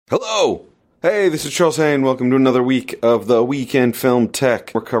Hello! Hey, this is Charles Hain. Welcome to another week of the Weekend Film Tech.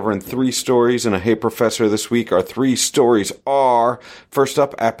 We're covering 3 stories and a Hey Professor this week. Our 3 stories are, first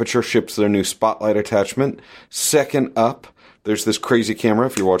up, Aputure ships their new spotlight attachment. Second up, there's this crazy camera.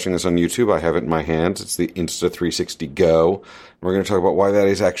 If you're watching this on YouTube, I have it in my hands. It's the Insta360 Go. We're going to talk about why that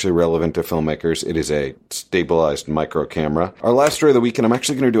is actually relevant to filmmakers. It is a stabilized micro camera. Our last story of the week, and I'm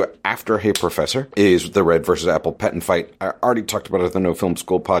actually going to do it after Hey Professor, is the Red versus Apple patent fight. I already talked about it at the No Film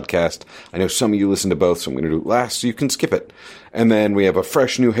School podcast. I know some of you listen to both, so I'm going to do it last so you can skip it. And then we have a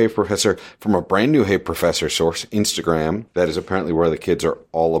fresh new Hey Professor from a brand new Hey Professor source, Instagram. That is apparently where the kids are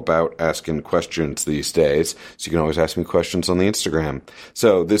all about asking questions these days. So you can always ask me questions on the Instagram.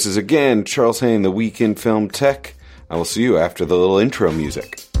 So this is again Charles Hain, the Week in Film Tech. I will see you after the little intro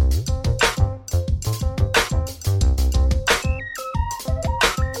music.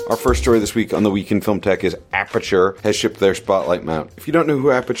 Our first story this week on the Week in Film Tech is Aputure has shipped their spotlight mount. If you don't know who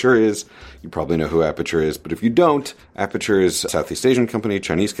Aputure is, you probably know who Aputure is, but if you don't, Aputure is a Southeast Asian company,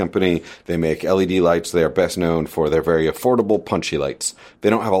 Chinese company. They make LED lights. They are best known for their very affordable, punchy lights. They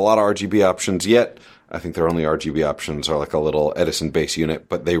don't have a lot of RGB options yet. I think their only RGB options are like a little Edison base unit,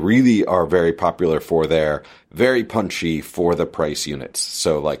 but they really are very popular for their very punchy for the price units.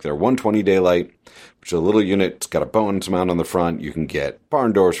 So like their 120 daylight, which is a little unit. It's got a Bowens mount on the front. You can get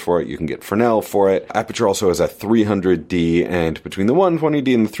barn doors for it. You can get Fresnel for it. Aputure also has a 300D, and between the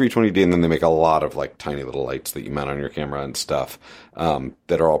 120D and the 320D, and then they make a lot of like tiny little lights that you mount on your camera and stuff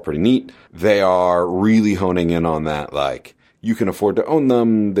that are all pretty neat. They are really honing in on that, like, you can afford to own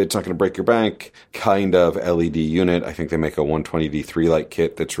them, it's not going to break your bank kind of LED unit. I think they make a 120D3 light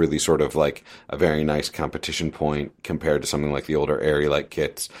kit that's really sort of like a very nice competition point compared to something like the older Airy light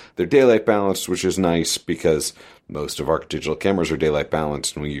kits. They're daylight balanced, which is nice because most of our digital cameras are daylight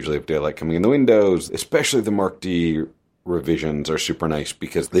balanced, and we usually have daylight coming in the windows. Especially the Mark D revisions are super nice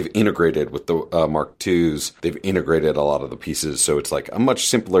because they've integrated with the Mark IIs. They've integrated a lot of the pieces, so it's like a much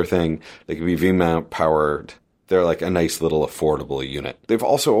simpler thing. They can be V-mount powered. They're like a nice little affordable unit. They've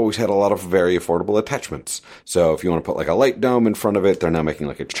also always had a lot of very affordable attachments. So if you want to put like a light dome in front of it, they're now making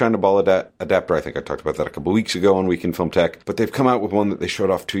like a China ball adapter. I think I talked about that a couple weeks ago on Week in Film Tech. But they've come out with one that they showed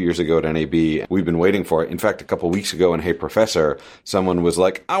off 2 years ago at NAB. We've been waiting for it. In fact, a couple weeks ago in Hey Professor, someone was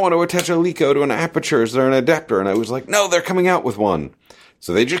like, I want to attach a Leica to an Aputure. Is there an adapter? And I was like, no, they're coming out with one.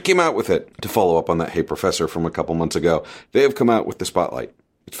 So they just came out with it. To follow up on that Hey Professor from a couple months ago, they have come out with the Spotlight.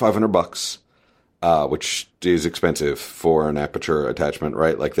 It's $500. Which is expensive for an Aputure attachment,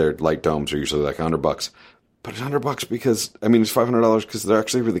 right? Like their light domes are usually like $100, but it's $100 because, I mean, it's $500 because they're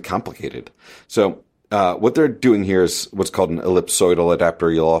actually really complicated. So, what they're doing here is what's called an ellipsoidal adapter.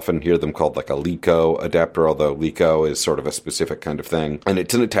 You'll often hear them called like a LECO adapter, although LECO is sort of a specific kind of thing. And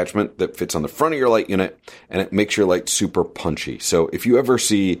it's an attachment that fits on the front of your light unit, and it makes your light super punchy. So if you ever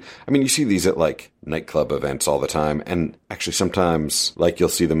see, I mean, you see these at like nightclub events all the time, and actually sometimes like you'll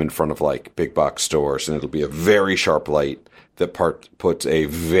see them in front of like big box stores, and it'll be a very sharp light that puts a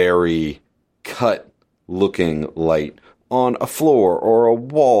very cut looking light on a floor or a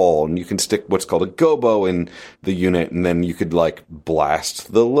wall, and you can stick what's called a gobo in the unit, and then you could like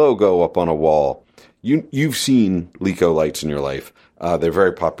blast the logo up on a wall. You've seen LECO lights in your life. They're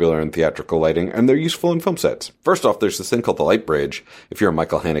very popular in theatrical lighting, and they're useful in film sets. First off, there's this thing called the light bridge. If you're a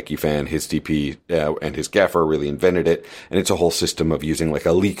Michael Haneke fan, his DP and his gaffer really invented it, and it's a whole system of using like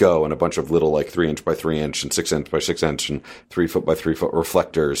a LECO and a bunch of little like 3" by 3" and 6" by 6" and 3" by 3"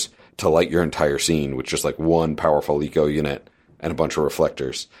 reflectors to light your entire scene with just like one powerful LECO unit and a bunch of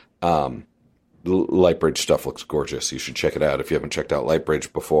reflectors. Lightbridge stuff looks gorgeous. You should check it out if you haven't checked out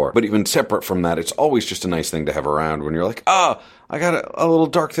Lightbridge before. But even separate from that, it's always just a nice thing to have around when you're like, I got a little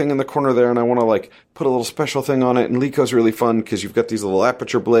dark thing in the corner there and I want to like put a little special thing on it. And LECO's really fun because you've got these little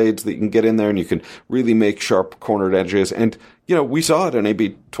Aputure blades that you can get in there and you can really make sharp cornered edges. And, you know, we saw it in AB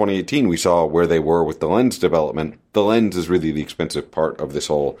 2018. We saw where they were with the lens development. The lens is really the expensive part of this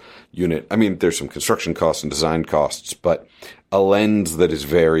whole unit. I mean, there's some construction costs and design costs, but a lens that is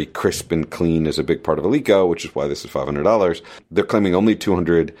very crisp and clean is a big part of a LECO, which is why this is $500. They're claiming only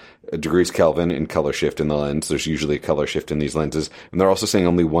 200 degrees Kelvin in color shift in the lens. There's usually a color shift in these lenses. And they're also saying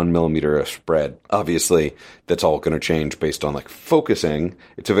only 1 millimeter of spread. Obviously, that's all going to change based on like focusing.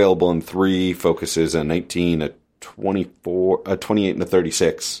 It's available in 3 focuses, a 19, a 24, a 28, and a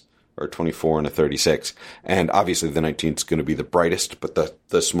 36. Or 24 and a 36. And obviously the 19 is going to be the brightest, but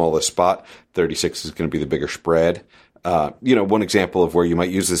the smallest spot. 36 is going to be the bigger spread. One example of where you might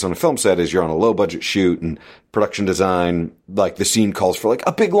use this on a film set is you're on a low budget shoot and production design, like the scene calls for like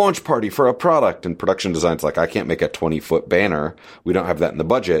a big launch party for a product, and production design's like, I can't make a 20-foot banner. We don't have that in the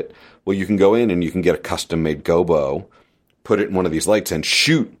budget. Well, you can go in and you can get a custom made gobo, put it in one of these lights and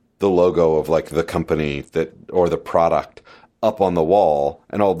shoot the logo of like the company that or the product up on the wall,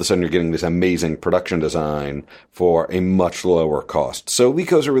 and all of a sudden you're getting this amazing production design for a much lower cost. So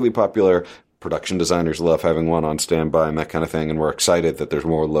Leicos are really popular. Production designers love having one on standby and that kind of thing, and we're excited that there's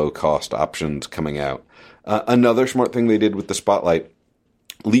more low-cost options coming out. Another smart thing they did with the Spotlight,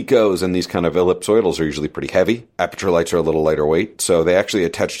 Leicos and these kind of ellipsoidals are usually pretty heavy. Aputure lights are a little lighter weight, so they actually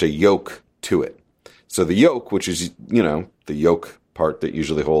attached a yoke to it. So the yoke, which is, the yoke part that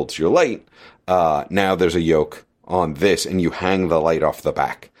usually holds your light, now there's a yoke on this, and you hang the light off the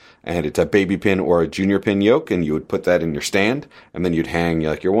back. And it's a baby pin or a junior pin yoke, and you would put that in your stand, and then you'd hang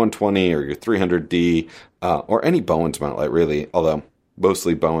like your 120 or your 300D, or any Bowens mount light, really, although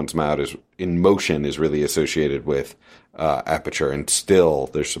mostly Bowens mount is in motion is really associated with Aputure, and still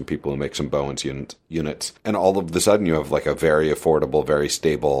there's some people who make some Bowens units. And all of a sudden you have like a very affordable, very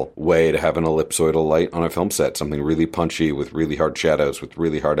stable way to have an ellipsoidal light on a film set, something really punchy with really hard shadows, with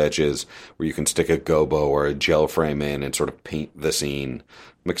really hard edges, where you can stick a gobo or a gel frame in and sort of paint the scene.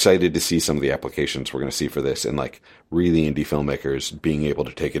 I'm excited to see some of the applications we're going to see for this, and like really indie filmmakers being able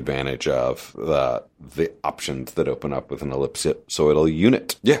to take advantage of the options that open up with an ellipsoidal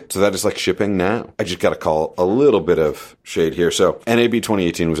unit. Yeah, so that is like shipping now. I just got to call a little bit of shade here. So NAB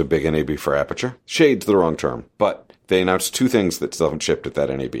 2018 was a big NAB for Aputure. Shade's the wrong term, but they announced two things that still haven't shipped at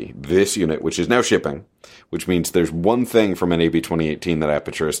that NAB. This unit, which is now shipping, which means there's one thing from NAB 2018 that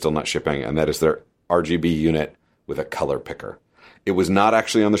Aputure is still not shipping, and that is their RGB unit with a color picker. It was not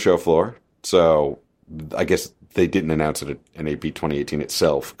actually on the show floor, so I guess they didn't announce it at NAB 2018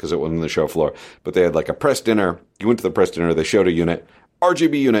 itself because it wasn't on the show floor. But they had like a press dinner. You went to the press dinner, they showed a unit,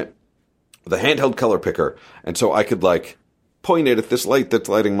 RGB unit, with a handheld color picker. And so I could like point it at this light that's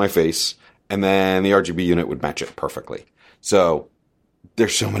lighting my face, and then the RGB unit would match it perfectly. So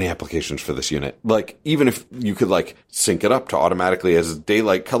there's so many applications for this unit. Like, even if you could, like, sync it up to automatically, as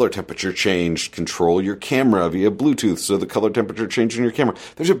daylight color temperature changed, control your camera via Bluetooth so the color temperature changed in your camera.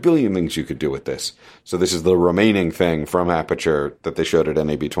 There's a billion things you could do with this. So this is the remaining thing from Aputure that they showed at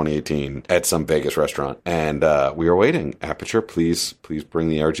NAB 2018 at some Vegas restaurant. And we are waiting. Aputure, please bring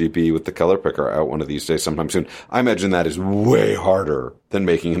the RGB with the color picker out one of these days sometime soon. I imagine that is way harder than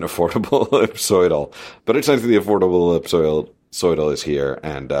making an affordable ellipsoidal. But it's nice that the affordable ellipsoidal is here,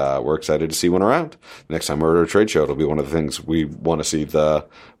 and we're excited to see one around. Next time we're at a trade show, it'll be one of the things we want to see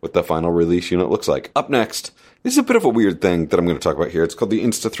what the final release unit looks like. Up next, this is a bit of a weird thing that I'm going to talk about here. It's called the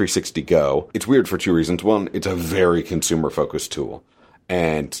Insta360 Go. It's weird for two reasons. One, it's a very consumer-focused tool.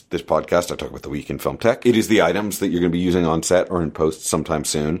 And this podcast, I talk about the week in film tech. It is the items that you're going to be using on set or in post sometime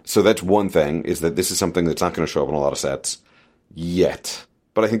soon. So that's one thing, is that this is something that's not going to show up on a lot of sets yet.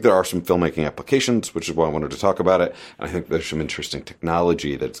 But I think there are some filmmaking applications, which is why I wanted to talk about it. And I think there's some interesting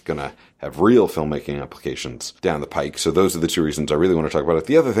technology that's going to have real filmmaking applications down the pike. So those are the two reasons I really want to talk about it.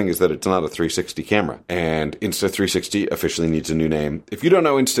 The other thing is that it's not a 360 camera. And Insta360 officially needs a new name. If you don't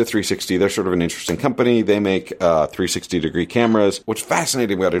know Insta360, they're sort of an interesting company. They make 360-degree cameras. What's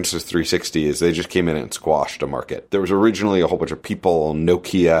fascinating about Insta360 is they just came in and squashed a market. There was originally a whole bunch of people.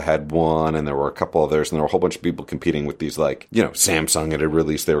 Nokia had one, and there were a couple others, and there were a whole bunch of people competing with these, like, Samsung had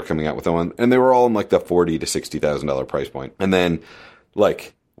released, they were coming out with one, and they were all in like the $40,000 to $60,000 price point. And then,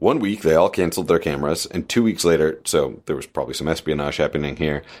 like, 1 week, they all canceled their cameras, and 2 weeks later, so there was probably some espionage happening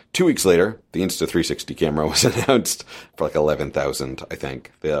here. 2 weeks later, the Insta360 camera was announced for like $11,000, I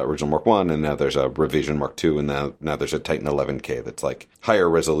think. The original Mark I, and now there's a revision Mark II, and now there's a Titan 11K that's like higher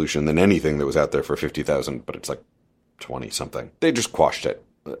resolution than anything that was out there for $50,000, but it's like 20-something. They just quashed it.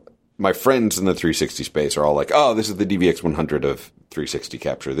 My friends in the 360 space are all like, oh, this is the DVX100 of 360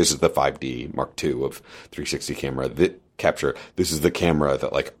 capture. This is the 5D Mark II of 360 camera. Capture. This is the camera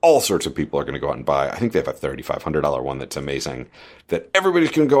that like all sorts of people are going to go out and buy. I think they have a $3,500 one that's amazing, that everybody's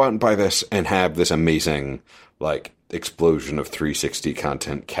going to go out and buy this and have this amazing like explosion of 360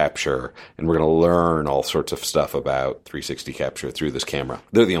 content capture. And we're going to learn all sorts of stuff about 360 capture through this camera.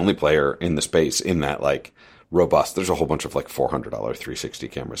 They're the only player in the space in that like robust. There's a whole bunch of like $400 360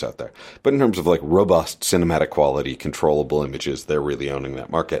 cameras out there. But in terms of like robust cinematic quality, controllable images, they're really owning that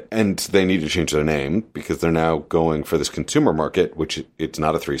market. And they need to change their name because they're now going for this consumer market, which it's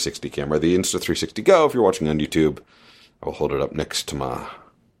not a 360 camera. The Insta360 Go, if you're watching on YouTube, I will hold it up next to my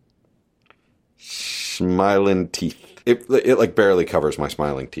smiling teeth. It like barely covers my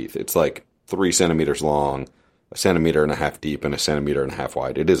smiling teeth. It's like 3 centimeters long, 1.5 centimeters deep, and 1.5 centimeters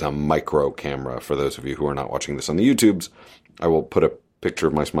wide. It is a micro camera for those of you who are not watching this on the YouTubes. I will put a picture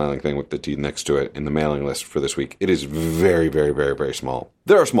of my smiling thing with the teeth next to it in the mailing list for this week. It is very, very, very, very small.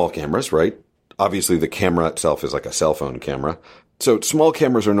 There are small cameras, right? Obviously, the camera itself is like a cell phone camera. So small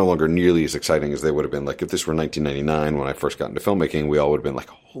cameras are no longer nearly as exciting as they would have been. Like if this were 1999 when I first got into filmmaking, we all would have been like,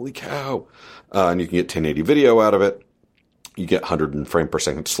 holy cow. And you can get 1080 video out of it. You get 100 frame per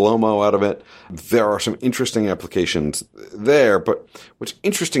second slow-mo out of it. There are some interesting applications there, but what's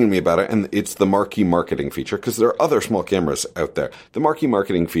interesting to me about it, and it's the marquee marketing feature, because there are other small cameras out there. The marquee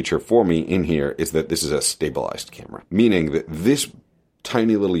marketing feature for me in here is that this is a stabilized camera, meaning that this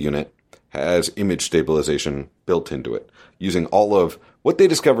tiny little unit has image stabilization built into it, using all of what they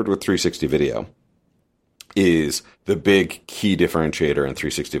discovered with 360 video. Is the big key differentiator in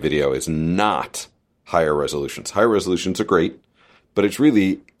 360 video is not higher resolutions. Higher resolutions are great, but it's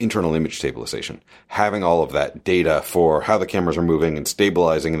really internal image stabilization. Having all of that data for how the cameras are moving and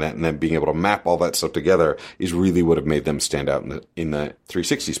stabilizing that and then being able to map all that stuff together is really what have made them stand out in the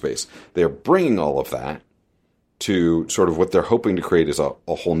 360 space. They're bringing all of that to sort of what they're hoping to create is a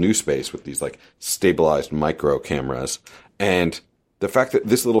whole new space with these like stabilized micro cameras. And the fact that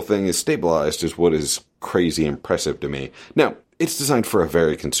this little thing is stabilized is what is crazy impressive to me. Now, it's designed for a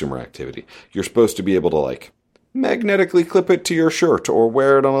very consumer activity. You're supposed to be able to like magnetically clip it to your shirt or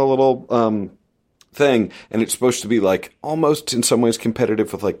wear it on a little thing, and it's supposed to be like almost in some ways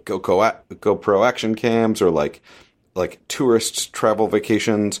competitive with like GoPro action cams or like tourists travel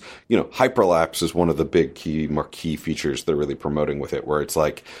vacations. You know, hyperlapse is one of the big marquee features they're really promoting with it, where it's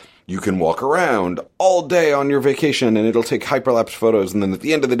like you can walk around all day on your vacation and it'll take hyperlapse photos, and then at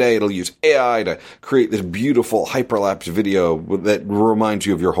the end of the day it'll use AI to create this beautiful hyperlapse video that reminds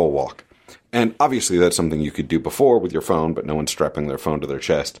you of your whole walk. And obviously that's something you could do before with your phone, but no one's strapping their phone to their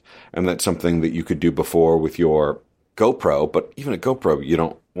chest. And that's something that you could do before with your GoPro, but even a GoPro you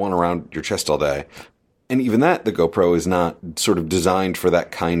don't want around your chest all day. And even that, the GoPro is not sort of designed for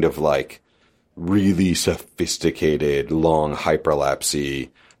that kind of like really sophisticated, long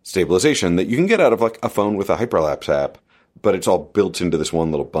hyperlapsey stabilization that you can get out of like a phone with a hyperlapse app, but it's all built into this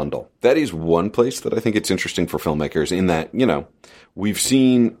one little bundle. That is one place that I think it's interesting for filmmakers in that, you know, we've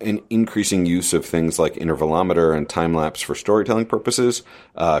seen an increasing use of things like intervalometer and time-lapse for storytelling purposes.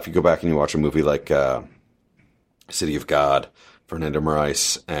 If you go back and you watch a movie like City of God, Fernando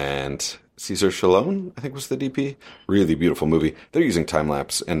Moraes and Cesar Chalon, I think was the DP. Really beautiful movie. They're using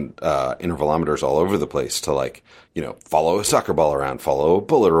time-lapse and intervalometers all over the place to, like, you know, follow a soccer ball around, follow a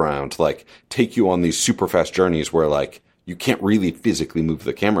bullet around, like, take you on these super fast journeys where, like, you can't really physically move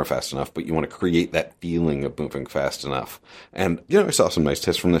the camera fast enough, but you want to create that feeling of moving fast enough. And, you know, I saw some nice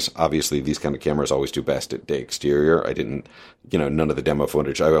tests from this. Obviously, these kind of cameras always do best at day exterior. I didn't, you know, none of the demo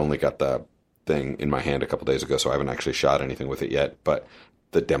footage. I only got the thing in my hand a couple days ago, so I haven't actually shot anything with it yet, but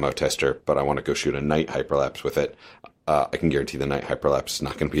the demo tester, but I want to go shoot a night hyperlapse with it. I can guarantee the night hyperlapse is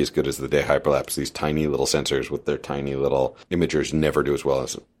not going to be as good as the day hyperlapse. These tiny little sensors with their tiny little imagers never do as well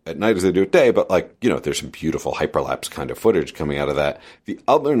as at night as they do at day, but, like, you know, there's some beautiful hyperlapse kind of footage coming out of that. The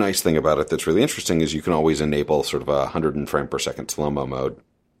other nice thing about it that's really interesting is you can always enable sort of a 100 frame per second slow-mo mode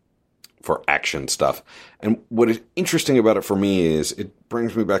for action stuff. And what is interesting about it for me is it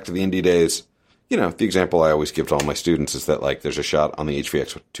brings me back to the indie days. You know, the example I always give to all my students is that, like, there's a shot on the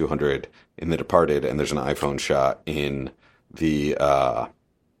HVX 200 in The Departed, and there's an iPhone shot in the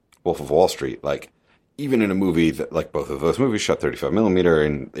Wolf of Wall Street. Like, even in a movie that, like, both of those movies shot 35 millimeter,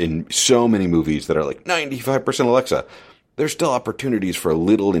 and in so many movies that are like 95% Alexa, there's still opportunities for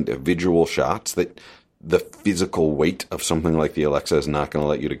little individual shots that the physical weight of something like the Alexa is not going to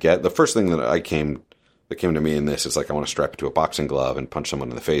let you to get. The first thing that came to me in this is, like, I want to strap it to a boxing glove and punch someone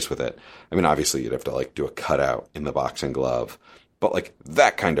in the face with it. I mean, obviously you'd have to, like, do a cutout in the boxing glove, but, like,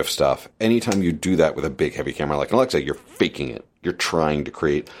 that kind of stuff, anytime you do that with a big heavy camera like an Alexa, you're faking it. You're trying to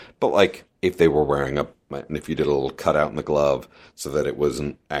create, but, like, if they were wearing and if you did a little cutout in the glove so that it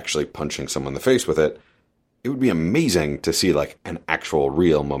wasn't actually punching someone in the face with it, it would be amazing to see, like, an actual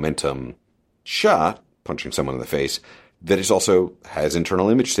real momentum shot punching someone in the face that is also has internal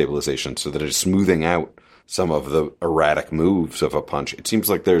image stabilization so that it is smoothing out some of the erratic moves of a punch. It seems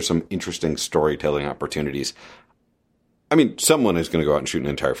like there's some interesting storytelling opportunities. I mean, someone is going to go out and shoot an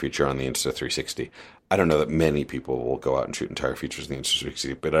entire feature on the Insta360. I don't know that many people will go out and shoot entire features on the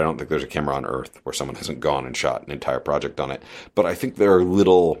Insta360, but I don't think there's a camera on Earth where someone hasn't gone and shot an entire project on it. But I think there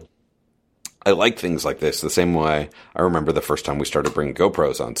are I like things like this the same way I remember the first time we started bringing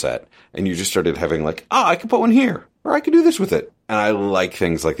GoPros on set, and you just started having, like, I could put one here, or I could do this with it. And I like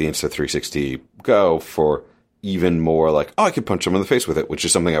things like the Insta360 Go for even more like, I could punch someone in the face with it, which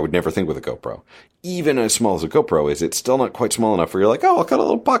is something I would never think with a GoPro. Even as small as a GoPro is, it's still not quite small enough where you're like, I'll cut a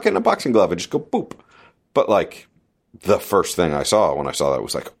little pocket in a boxing glove and just go boop. But, like, the first thing I saw when I saw that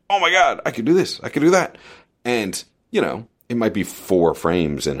was like, oh my God, I could do this, I could do that. And, you know, it might be 4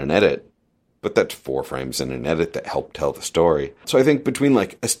 frames in an edit, but that's 4 frames in an edit that help tell the story. So I think between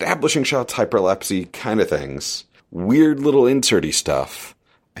like establishing shots, hyperlapsey kind of things, weird little inserty stuff,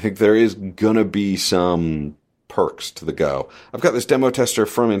 I think there is gonna be some perks to the Go. I've got this demo tester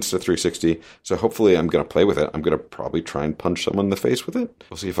from Insta360, so hopefully I'm going to play with it. I'm going to probably try and punch someone in the face with it.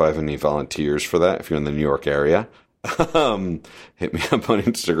 We'll see if I have any volunteers for that, if you're in the New York area. Hit me up on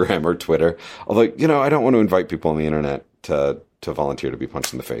Instagram or Twitter. Although, I don't want to invite people on the internet to volunteer to be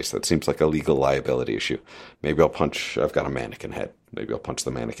punched in the face. That seems like a legal liability issue. Maybe I've got a mannequin head. Maybe I'll punch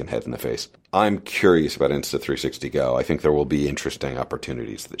the mannequin head in the face. I'm curious about Insta360 Go. I think there will be interesting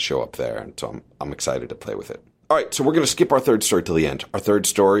opportunities that show up there, and so I'm excited to play with it. All right, so we're going to skip our third story till the end. Our third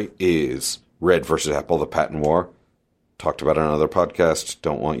story is Red versus Apple, the patent war. Talked about it on another podcast.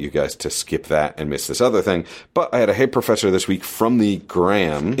 Don't want you guys to skip that and miss this other thing. But I had a Hey Professor this week from the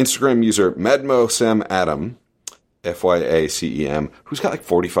Gram, Instagram user MadmoSamAdam, FYACEM, who's got like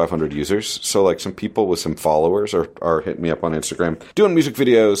 4,500 users. So like some people with some followers are hitting me up on Instagram, doing music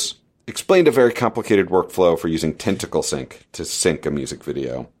videos, explained a very complicated workflow for using Tentacle Sync to sync a music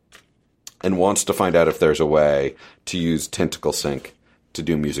video, and wants to find out if there's a way to use Tentacle Sync to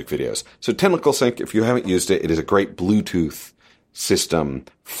do music videos. So Tentacle Sync, if you haven't used it, it is a great Bluetooth system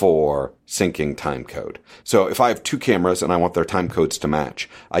for syncing timecode. So if I have 2 cameras and I want their timecodes to match,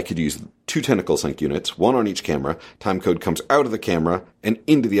 I could use 2 Tentacle Sync units, 1 on each camera. Timecode comes out of the camera and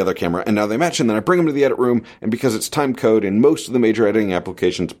into the other camera, and now they match, and then I bring them to the edit room, and because it's timecode in most of the major editing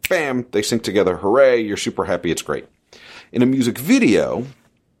applications, bam, they sync together. Hooray, you're super happy, it's great. In a music video,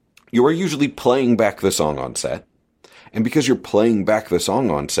 you are usually playing back the song on set. And because you're playing back the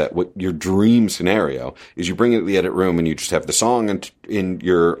song on set, what your dream scenario is you bring it to the edit room and you just have the song in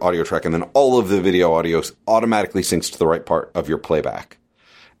your audio track, and then all of the video audio automatically syncs to the right part of your playback.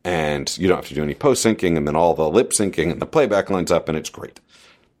 And you don't have to do any post-syncing, and then all the lip syncing and the playback lines up, and it's great.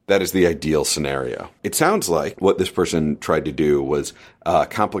 That is the ideal scenario. It sounds like what this person tried to do was a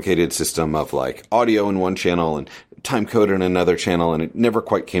complicated system of like audio in one channel and time code in another channel, and it never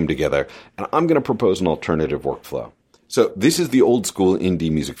quite came together. And I'm going to propose an alternative workflow. So this is the old school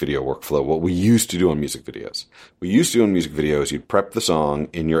indie music video workflow, what we used to do on music videos. You'd prep the song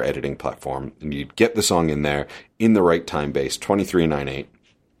in your editing platform, and you'd get the song in there in the right time base, 23.98.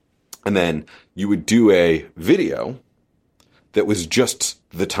 And then you would do a video that was just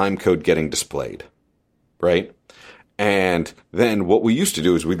the time code getting displayed, right? And then what we used to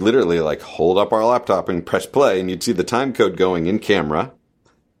do is we'd literally like hold up our laptop and press play, and you'd see the time code going in camera,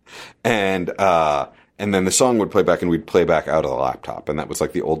 and then the song would play back, and we'd play back out of the laptop. And that was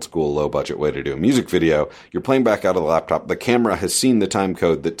like the old school low budget way to do a music video. You're playing back out of the laptop. The camera has seen the time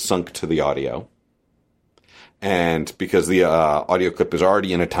code that sunk to the audio. And because the audio clip is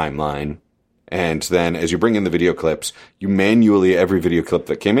already in a timeline, and then as you bring in the video clips, you manually, every video clip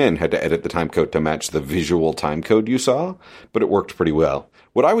that came in had to edit the time code to match the visual time code you saw, but it worked pretty well.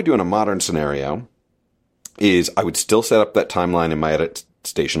 What I would do in a modern scenario is I would still set up that timeline in my edit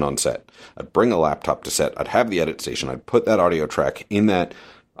station on set. I'd bring a laptop to set. I'd have the edit station. I'd put that audio track in that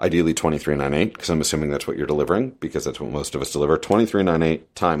ideally 23.98, because I'm assuming that's what you're delivering, because that's what most of us deliver, 23.98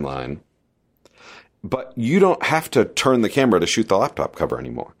 timeline. But you don't have to turn the camera to shoot the laptop cover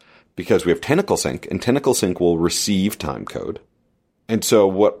anymore, because we have Tentacle Sync, and Tentacle Sync will receive timecode. And so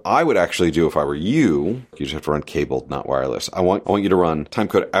what I would actually do if I were you just have to run cabled, not wireless. I want you to run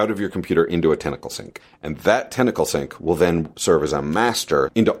timecode out of your computer into a Tentacle Sync. And that Tentacle Sync will then serve as a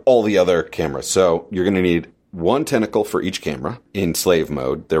master into all the other cameras. So you're going to need 1 tentacle for each camera in slave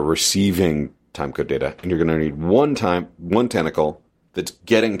mode. They're receiving timecode data. And you're going to need one tentacle that's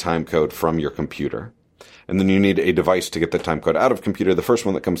getting timecode from your computer. And then you need a device to get the timecode out of computer. The first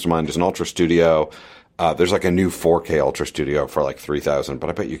one that comes to mind is an Ultra Studio. There's like a new 4K Ultra Studio for like $3,000, but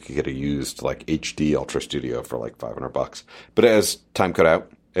I bet you could get a used like HD Ultra Studio for like $500. But as timecode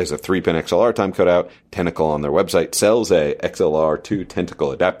out, as a 3-pin XLR timecode out, Tentacle on their website sells a XLR to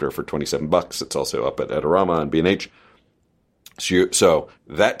Tentacle adapter for $27. It's also up at Edorama and B&H. So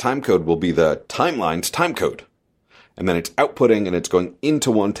that timecode will be the timeline's timecode. And then it's outputting and it's going into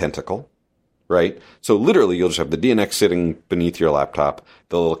one tentacle. Right? So literally you'll just have the DNX sitting beneath your laptop,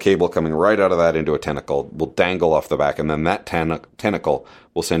 the little cable coming right out of that into a tentacle will dangle off the back, and then that tentacle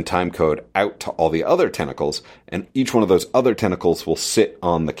will send timecode out to all the other tentacles, and each one of those other tentacles will sit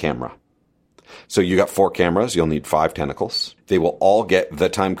on the camera. So you got 4 cameras, you'll need 5 tentacles. They will all get the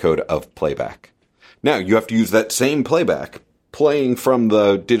timecode of playback. Now you have to use that same playback playing from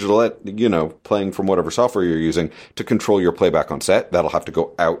the digital, playing from whatever software you're using to control your playback on set. That'll have to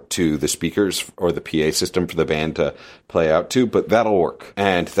go out to the speakers or the PA system for the band to play out to, but that'll work.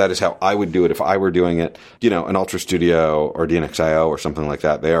 And that is how I would do it if I were doing it. An Ultra Studio or DNxIO or something like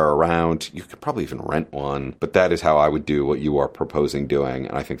that, they are around. You could probably even rent one, but that is how I would do what you are proposing doing,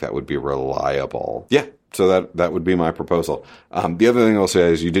 and I think that would be reliable. Yeah. So that would be my proposal. The other thing I'll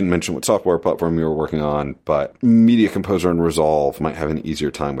say is you didn't mention what software platform you were working on, but Media Composer and Resolve might have an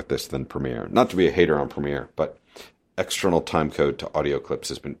easier time with this than Premiere. Not to be a hater on Premiere, but external timecode to audio clips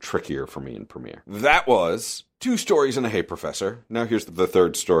has been trickier for me in Premiere. That was 2 stories and a Hey Professor. Now here's the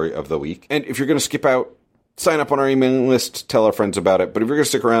third story of the week. And if you're going to skip out, sign up on our email list, tell our friends about it. But if you're going to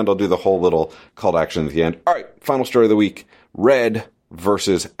stick around, I'll do the whole little call to action at the end. All right, final story of the week. Red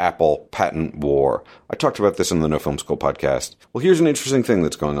versus Apple patent war. I talked about this in the No Film School podcast. Well, here's an interesting thing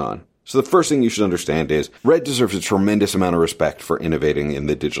that's going on. So the first thing you should understand is Red deserves a tremendous amount of respect for innovating in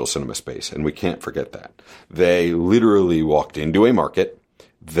the digital cinema space, and we can't forget that. They literally walked into a market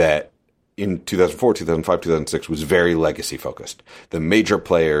that in 2004, 2005, 2006 was very legacy focused. The major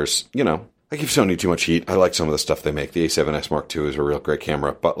players, I give Sony too much heat. I like some of the stuff they make. The A7S Mark II is a real great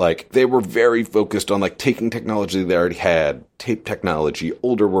camera, but they were very focused on taking technology they already had, tape technology,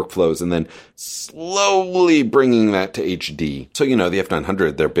 older workflows, and then slowly bringing that to HD. So, the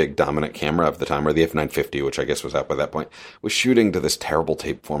F900, their big dominant camera of the time, or the F950, which I guess was out by that point, was shooting to this terrible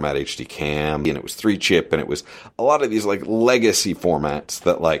tape format HD cam, and it was 3-chip, and it was a lot of these legacy formats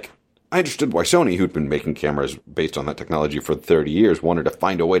that I understood why Sony, who'd been making cameras based on that technology for 30 years, wanted to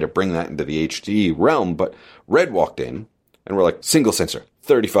find a way to bring that into the HD realm, but Red walked in and were single sensor,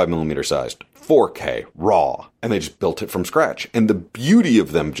 35mm sized, 4K, RAW, and they just built it from scratch. And the beauty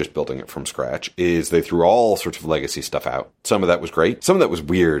of them just building it from scratch is they threw all sorts of legacy stuff out. Some of that was great. Some of that was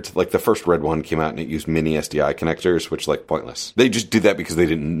weird. The first Red one came out and it used mini SDI connectors, which pointless. They just did that because they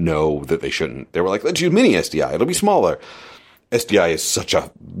didn't know that they shouldn't. They were let's use mini SDI. It'll be smaller. SDI is such a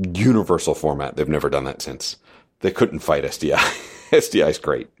universal format. They've never done that since. They couldn't fight SDI. SDI is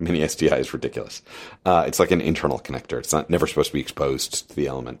great. Mini SDI is ridiculous. It's like an internal connector. It's never supposed to be exposed to the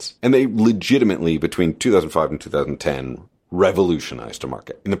elements. And they legitimately, between 2005 and 2010, revolutionized a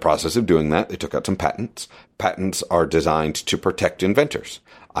market. In the process of doing that, they took out some patents. Patents are designed to protect inventors.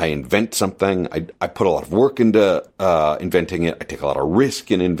 I invent something, I put a lot of work into inventing it, I take a lot of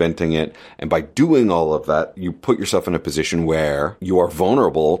risk in inventing it, and by doing all of that, you put yourself in a position where you are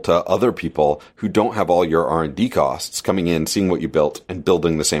vulnerable to other people who don't have all your R&D costs coming in, seeing what you built, and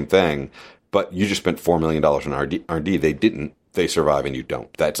building the same thing, but you just spent $4 million in R&D. They didn't. They survive and you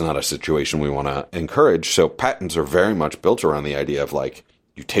don't. That's not a situation we want to encourage, so patents are very much built around the idea of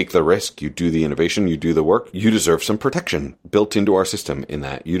you take the risk, you do the innovation, you do the work. You deserve some protection built into our system in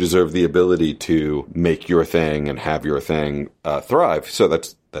that. You deserve the ability to make your thing and have your thing thrive. So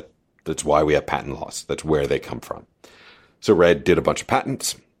that's why we have patent laws. That's where they come from. So Red did a bunch of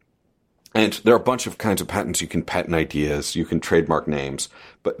patents. And there are a bunch of kinds of patents. You can patent ideas, you can trademark names,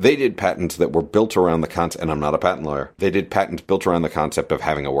 but they did patents that were built around the concept, and I'm not a patent lawyer, they did patents built around the concept of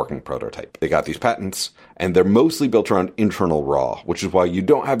having a working prototype. They got these patents, and they're mostly built around internal RAW, which is why you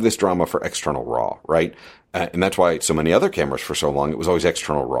don't have this drama for external RAW, right? And that's why so many other cameras for so long, it was always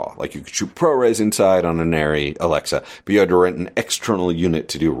external RAW. You could shoot ProRes inside on an Arri Alexa, but you had to rent an external unit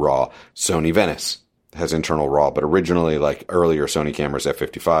to do RAW. Sony Venice has internal RAW, but originally, earlier Sony cameras,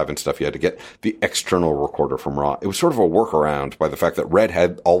 F55 and stuff, you had to get the external recorder from RAW. It was sort of a workaround by the fact that Red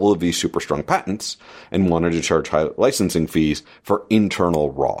had all of these super strong patents and wanted to charge high licensing fees for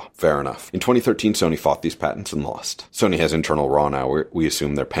internal RAW. Fair enough. In 2013, Sony fought these patents and lost. Sony has internal RAW now. We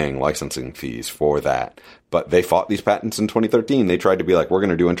assume they're paying licensing fees for that. But they fought these patents in 2013. They tried to be we're going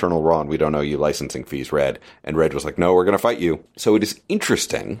to do internal RAW and we don't owe you licensing fees, Red. And Red was no, we're going to fight you. So it is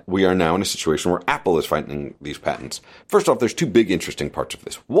interesting. We are now in a situation where Apple is fighting these patents. First off, there's two big interesting parts of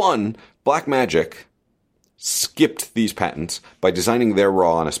this. One, Blackmagic skipped these patents by designing their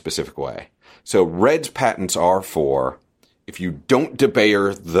RAW in a specific way. So Red's patents are for, if you don't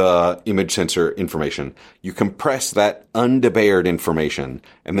debayer the image sensor information, you compress that undebayered information,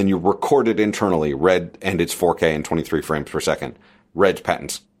 and then you record it internally, Red and its 4K and 23 frames per second. Red's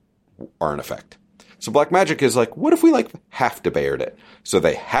patents are in effect. So Blackmagic is what if we half debayered it? So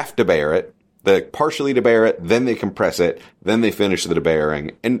they half debayer it, they partially debayer it, then they compress it, then they finish the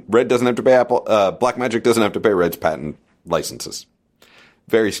debayering, and Red doesn't have to pay Blackmagic doesn't have to pay Red's patent licenses.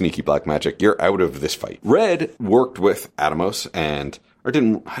 Very sneaky Blackmagic. You're out of this fight. Red worked with Atomos I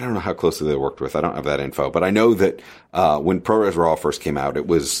don't know how closely they worked with. I don't have that info, but I know that when ProRes RAW first came out, it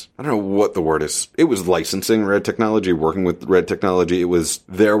was, I don't know what the word is. It was licensing Red technology, working with Red technology.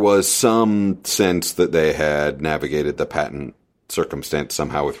 There was some sense that they had navigated the patent circumstance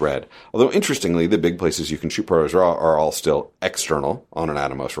somehow with Red. Although, interestingly, the big places you can shoot ProRes RAW are all still external on an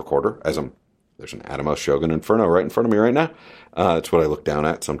Atomos recorder, there's an Atomos Shogun Inferno right in front of me right now. It's what I look down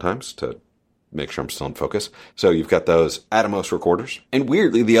at sometimes to make sure I'm still in focus. So you've got those Atomos recorders. And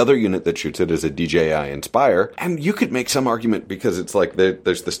weirdly, the other unit that shoots it is a DJI Inspire. And you could make some argument, because it's like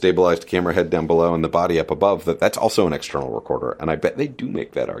there's the stabilized camera head down below and the body up above, that's also an external recorder. And I bet they do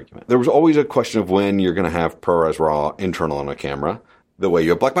make that argument. There was always a question of when you're going to have ProRes RAW internal on a camera, the way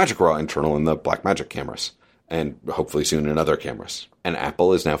you have Blackmagic RAW internal in the Blackmagic cameras. And hopefully soon in other cameras. And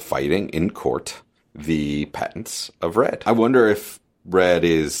Apple is now fighting in court the patents of Red. I wonder if Red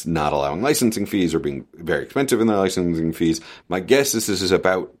is not allowing licensing fees or being very expensive in their licensing fees. My guess is this is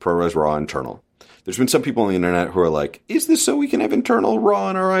about ProRes RAW internal. There's been some people on the internet who are like, is this so we can have internal RAW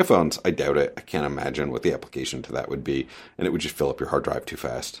on our iPhones? I doubt it. I can't imagine what the application to that would be. And it would just fill up your hard drive too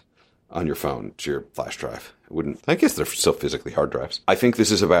fast on your phone to your flash drive. It wouldn't. I guess they're still physically hard drives. I think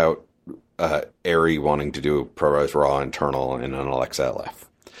this is about Arri wanting to do ProRes RAW internal in an Alexa LF.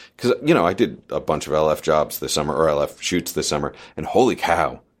 Because, I did a bunch of LF jobs this summer, or LF shoots this summer, and holy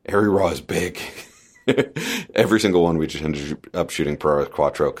cow, Arri RAW is big. Every single one we just ended up shooting ProRes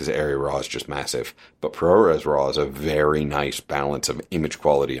Quattro because Arri RAW is just massive. But ProRes RAW is a very nice balance of image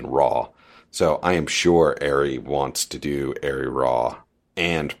quality and RAW. So I am sure Arri wants to do Arri RAW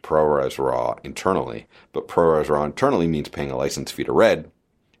and ProRes RAW internally. But ProRes RAW internally means paying a license fee to Red.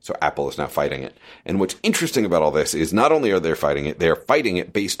 So Apple is now fighting it. And what's interesting about all this is not only are they fighting it, they're fighting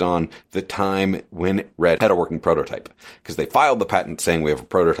it based on the time when Red had a working prototype. Because they filed the patent saying we have a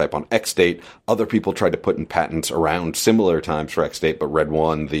prototype on X date. Other people tried to put in patents around similar times for X date, but Red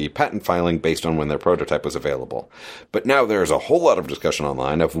won the patent filing based on when their prototype was available. But now there's a whole lot of discussion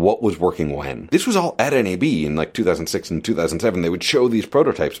online of what was working when. This was all at NAB in like 2006 and 2007. They would show these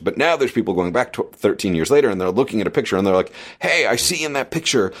prototypes. But now there's people going back to 13 years later and they're looking at a picture and they're like, hey, I see in that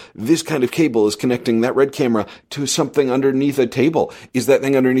picture this kind of cable is connecting that Red camera to something underneath a table. Is that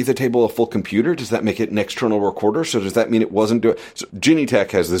thing underneath a table a full computer? Does that make it an external recorder? So does that mean it wasn't doing... So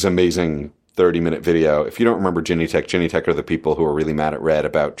Genitech has this amazing 30-minute video. If you don't remember Genitech are the people who are really mad at Red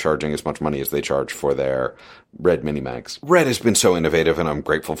about charging as much money as they charge for their Red mini mags. Red has been so innovative and I'm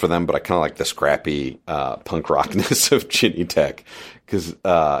grateful for them, but I kind of like the scrappy punk rockness of Genitech. Because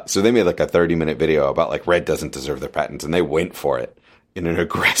so they made like a 30-minute video about like Red doesn't deserve their patents and they went for it in an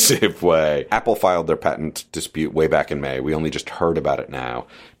aggressive way. Apple filed their patent dispute way back in May. We only just heard about it now.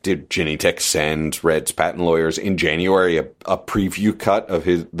 Did Genitech send Red's patent lawyers in January a preview cut of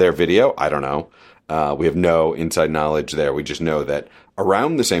their video? I don't know. We have no inside knowledge there. We just know that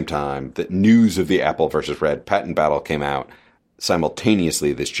around the same time that news of the Apple versus Red patent battle came out,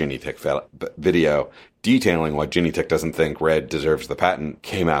 simultaneously this Genitech video detailing why Genitech doesn't think Red deserves the patent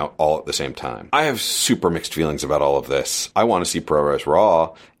came out all at the same time. I have super mixed feelings about all of this. I want to see ProRes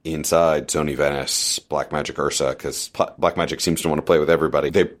RAW inside Sony Venice, Blackmagic Ursa, because Blackmagic seems to want to play with everybody.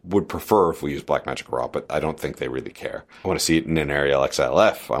 They would prefer if we use Blackmagic RAW, but I don't think they really care. I want to see it in an Arri Alexa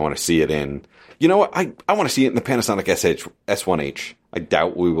LF. I want to see it in... You know what? I want to see it in the Panasonic S1H. I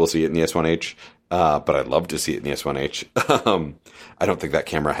doubt we will see it in the S1H. But I'd love to see it in the S1H. I don't think that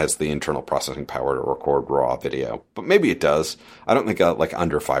camera has the internal processing power to record RAW video, but maybe it does. I don't think a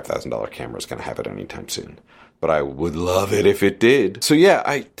under $5,000 camera is going to have it anytime soon, but I would love it if it did. So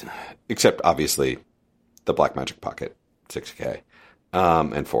yeah, except obviously the Blackmagic Pocket 6K,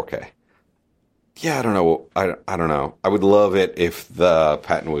 and 4K. Yeah, I don't know. I don't know. I would love it if the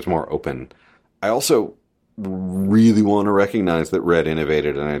patent was more open. I also really want to recognize that Red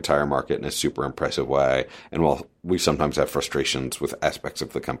innovated an entire market in a super impressive way. And while we sometimes have frustrations with aspects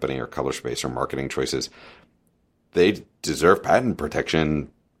of the company or color space or marketing choices, they deserve patent protection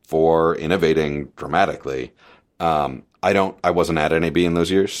for innovating dramatically. I wasn't at NAB in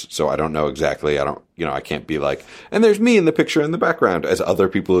those years, so I don't know exactly. I can't be like, and there's me in the picture in the background, as other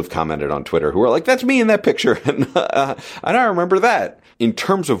people have commented on Twitter who are like, that's me in that picture. And I remember that. In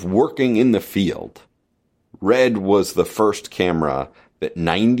terms of working in the field, Red was the first camera that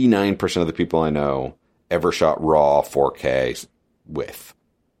 99% of the people I know ever shot RAW 4K with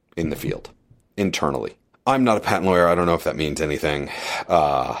in the field, internally. I'm not a patent lawyer. I don't know if that means anything.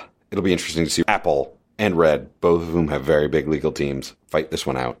 It'll be interesting to see Apple and Red, both of whom have very big legal teams, fight this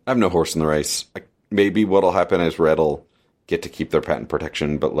one out. I have no horse in the race. Maybe what'll happen is Red'll get to keep their patent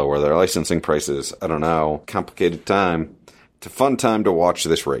protection but lower their licensing prices. I don't know. Complicated time. It's a fun time to watch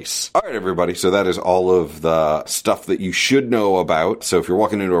this race. All right, everybody. So that is all of the stuff that you should know about. So if you're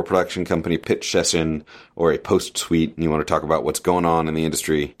walking into a production company pitch session or a post suite and you want to talk about what's going on in the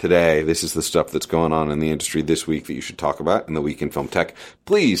industry today, this is the stuff that's going on in the industry this week that you should talk about in the Week in Film Tech.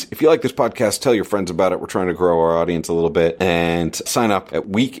 Please, if you like this podcast, tell your friends about it. We're trying to grow our audience a little bit, and sign up at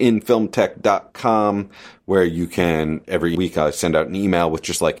weekinfilmtech.com, where you can, every week I send out an email with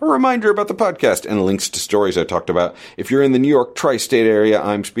just like a reminder about the podcast and links to stories I talked about. If you're in the New York tri-state area,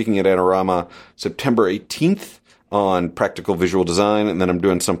 I'm speaking at Anorama September 18th on practical visual design, and then I'm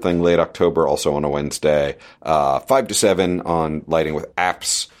doing something late October also on a Wednesday, 5 to 7 on lighting with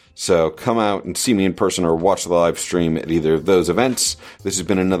apps. So come out and see me in person or watch the live stream at either of those events. This has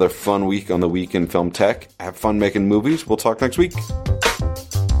been another fun week on the Week in Film Tech. Have fun making movies. We'll talk next week.